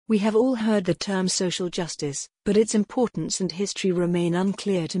We have all heard the term social justice, but its importance and history remain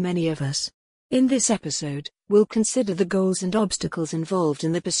unclear to many of us. In this episode, we'll consider the goals and obstacles involved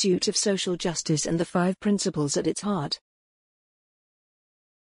in the pursuit of social justice and the 5 principles at its heart.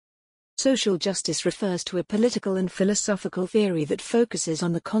 Social justice refers to a political and philosophical theory that focuses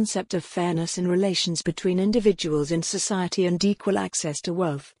on the concept of fairness in relations between individuals in society and equal access to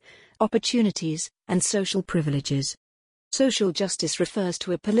wealth, opportunities, and social privileges. Social justice refers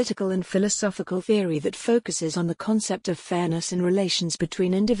to a political and philosophical theory that focuses on the concept of fairness in relations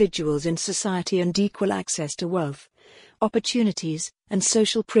between individuals in society and equal access to wealth, opportunities, and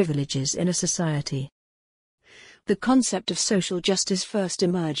social privileges in a society. The concept of social justice first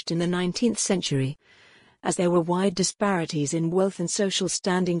emerged in the 19th century, as there were wide disparities in wealth and social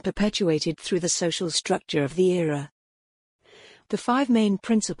standing perpetuated through the social structure of the era. The 5 main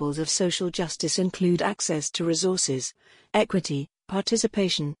principles of social justice include access to resources, equity,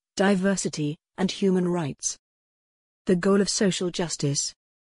 participation, diversity, and human rights. The goal of social justice.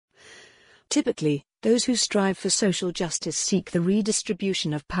 Typically, those who strive for social justice seek the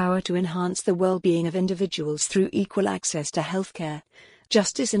redistribution of power to enhance the well-being of individuals through equal access to healthcare,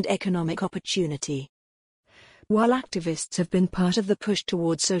 justice and economic opportunity. While activists have been part of the push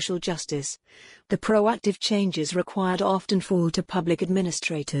towards social justice, the proactive changes required often fall to public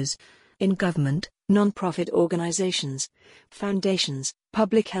administrators, in government, non-profit organizations, foundations,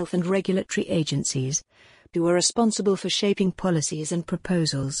 public health and regulatory agencies, who are responsible for shaping policies and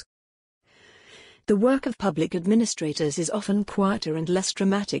proposals. The work of public administrators is often quieter and less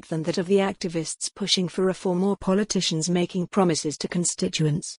dramatic than that of the activists pushing for reform or politicians making promises to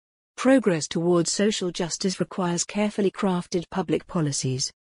constituents. Progress towards social justice requires carefully crafted public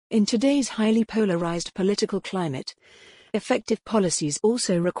policies. In today's highly polarized political climate, effective policies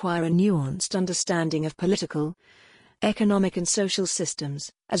also require a nuanced understanding of political, economic and social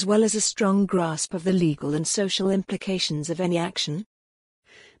systems, as well as a strong grasp of the legal and social implications of any action.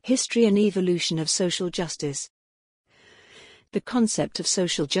 History and evolution of social justice. The concept of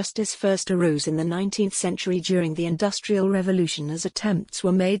social justice first arose in the 19th century during the Industrial Revolution as attempts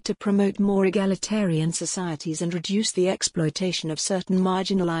were made to promote more egalitarian societies and reduce the exploitation of certain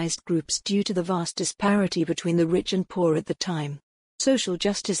marginalized groups due to the vast disparity between the rich and poor at the time. Social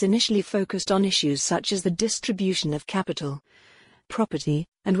justice initially focused on issues such as the distribution of capital, property,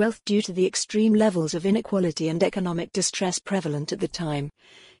 and wealth due to the extreme levels of inequality and economic distress prevalent at the time,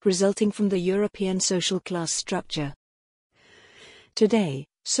 resulting from the European social class structure. Today,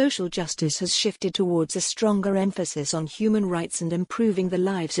 social justice has shifted towards a stronger emphasis on human rights and improving the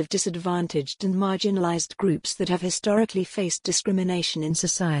lives of disadvantaged and marginalized groups that have historically faced discrimination in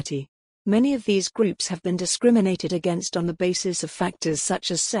society. Many of these groups have been discriminated against on the basis of factors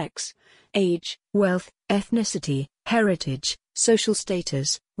such as sex, age, wealth, ethnicity, heritage, social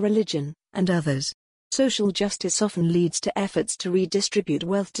status, religion, and others. Social justice often leads to efforts to redistribute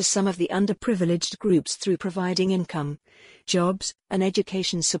wealth to some of the underprivileged groups through providing income, jobs, and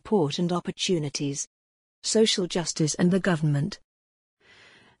education support and opportunities. Social justice and the government.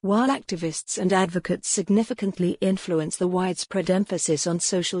 While activists and advocates significantly influence the widespread emphasis on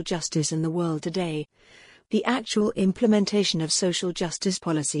social justice in the world today, the actual implementation of social justice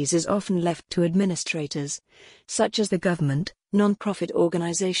policies is often left to administrators, such as the government, non-profit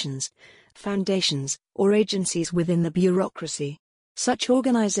organizations, foundations, or agencies within the bureaucracy. Such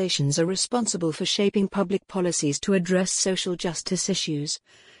organizations are responsible for shaping public policies to address social justice issues.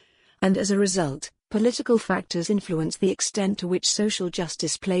 And as a result, political factors influence the extent to which social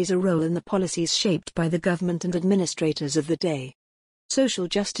justice plays a role in the policies shaped by the government and administrators of the day. Social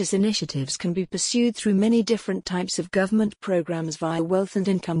justice initiatives can be pursued through many different types of government programs via wealth and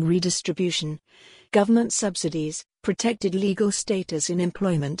income redistribution, government subsidies, protected legal status in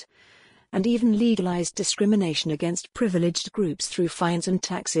employment, and even legalized discrimination against privileged groups through fines and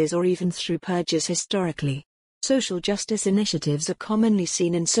taxes or even through purges historically. Social justice initiatives are commonly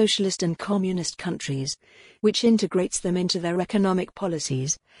seen in socialist and communist countries, which integrates them into their economic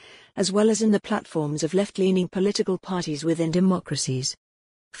policies, as well as in the platforms of left-leaning political parties within democracies.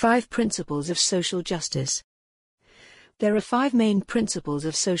 5 principles of social justice. There are 5 main principles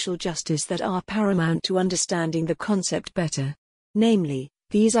of social justice that are paramount to understanding the concept better. Namely,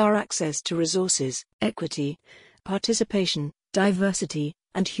 these are access to resources, equity, participation, diversity,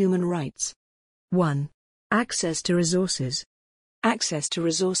 and human rights. 1. Access to resources. Access to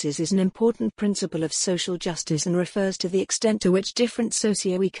resources is an important principle of social justice and refers to the extent to which different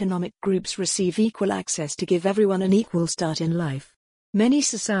socio-economic groups receive equal access to give everyone an equal start in life. Many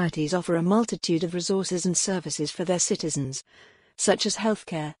societies offer a multitude of resources and services for their citizens, such as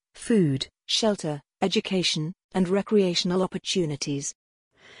healthcare, food, shelter, education, and recreational opportunities.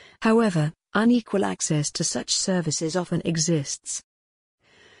 However, unequal access to such services often exists.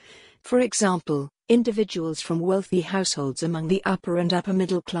 For example, individuals from wealthy households among the upper and upper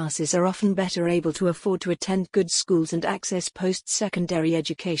middle classes are often better able to afford to attend good schools and access post-secondary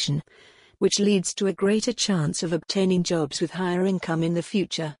education, which leads to a greater chance of obtaining jobs with higher income in the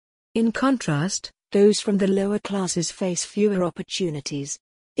future. In contrast, those from the lower classes face fewer opportunities.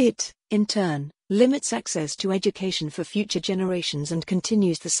 It, in turn, limits access to education for future generations and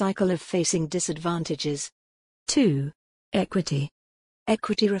continues the cycle of facing disadvantages. 2. Equity.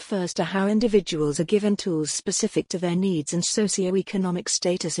 Equity refers to how individuals are given tools specific to their needs and socioeconomic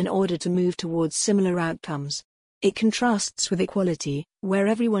status in order to move towards similar outcomes. It contrasts with equality, where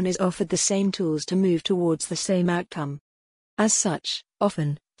everyone is offered the same tools to move towards the same outcome. As such,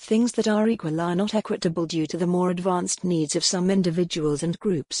 often, things that are equal are not equitable due to the more advanced needs of some individuals and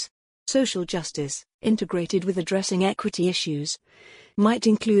groups. Social justice, integrated with addressing equity issues, might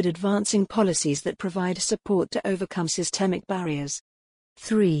include advancing policies that provide support to overcome systemic barriers.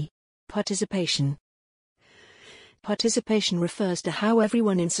 3. Participation. Participation refers to how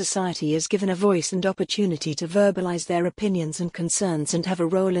everyone in society is given a voice and opportunity to verbalize their opinions and concerns and have a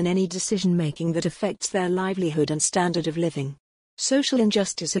role in any decision-making that affects their livelihood and standard of living. Social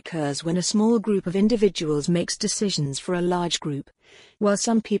injustice occurs when a small group of individuals makes decisions for a large group, while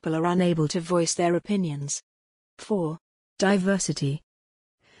some people are unable to voice their opinions. 4. Diversity.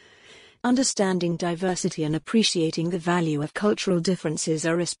 Understanding diversity and appreciating the value of cultural differences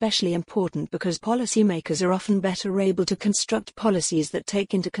are especially important because policymakers are often better able to construct policies that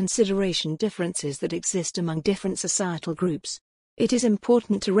take into consideration differences that exist among different societal groups. It is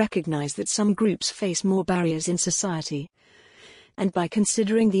important to recognize that some groups face more barriers in society, and by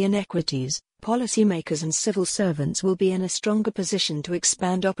considering the inequities, policymakers and civil servants will be in a stronger position to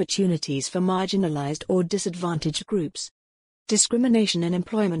expand opportunities for marginalized or disadvantaged groups. Discrimination in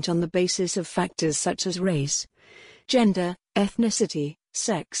employment on the basis of factors such as race, gender, ethnicity,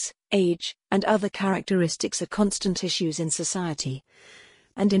 sex, age, and other characteristics are constant issues in society,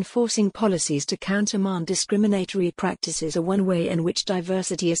 and enforcing policies to countermand discriminatory practices are one way in which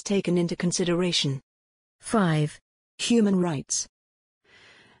diversity is taken into consideration. 5. Human rights.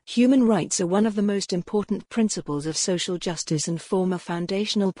 Human rights are one of the most important principles of social justice and form a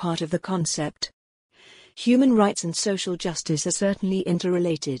foundational part of the concept. Human rights and social justice are certainly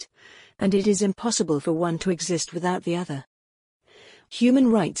interrelated, and it is impossible for one to exist without the other. Human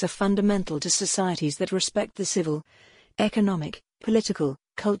rights are fundamental to societies that respect the civil, economic, political,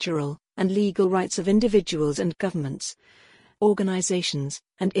 cultural, and legal rights of individuals and governments. Organizations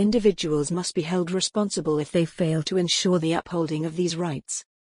and individuals must be held responsible if they fail to ensure the upholding of these rights.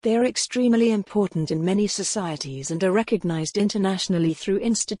 They are extremely important in many societies and are recognized internationally through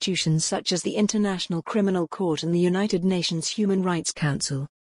institutions such as the International Criminal Court and the United Nations Human Rights Council.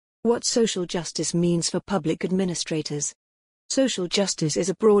 What social justice means for public administrators. Social justice is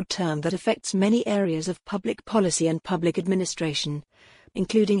a broad term that affects many areas of public policy and public administration,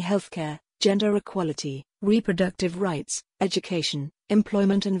 including healthcare, gender equality, reproductive rights, education,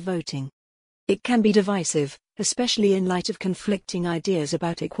 employment and voting. It can be divisive, especially in light of conflicting ideas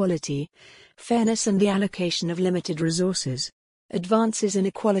about equality, fairness and the allocation of limited resources. Advances in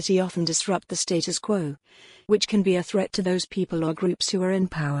equality often disrupt the status quo, which can be a threat to those people or groups who are in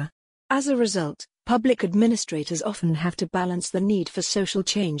power. As a result, public administrators often have to balance the need for social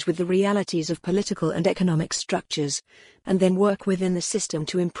change with the realities of political and economic structures, and then work within the system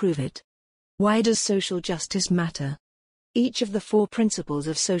to improve it. Why does social justice matter? Each of the 4 principles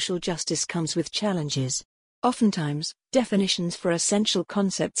of social justice comes with challenges. Oftentimes, definitions for essential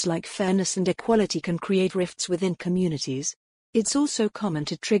concepts like fairness and equality can create rifts within communities. It's also common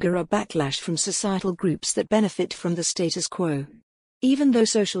to trigger a backlash from societal groups that benefit from the status quo. Even though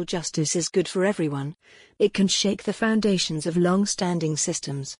social justice is good for everyone, it can shake the foundations of long-standing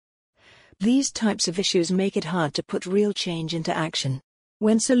systems. These types of issues make it hard to put real change into action.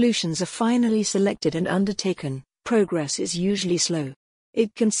 When solutions are finally selected and undertaken, progress is usually slow.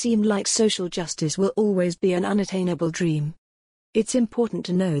 It can seem like social justice will always be an unattainable dream. It's important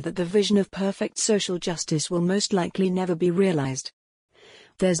to know that the vision of perfect social justice will most likely never be realized.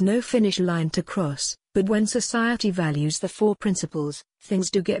 There's no finish line to cross, but when society values the 4 principles,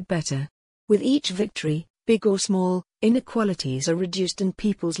 things do get better. With each victory, big or small, inequalities are reduced and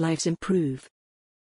people's lives improve.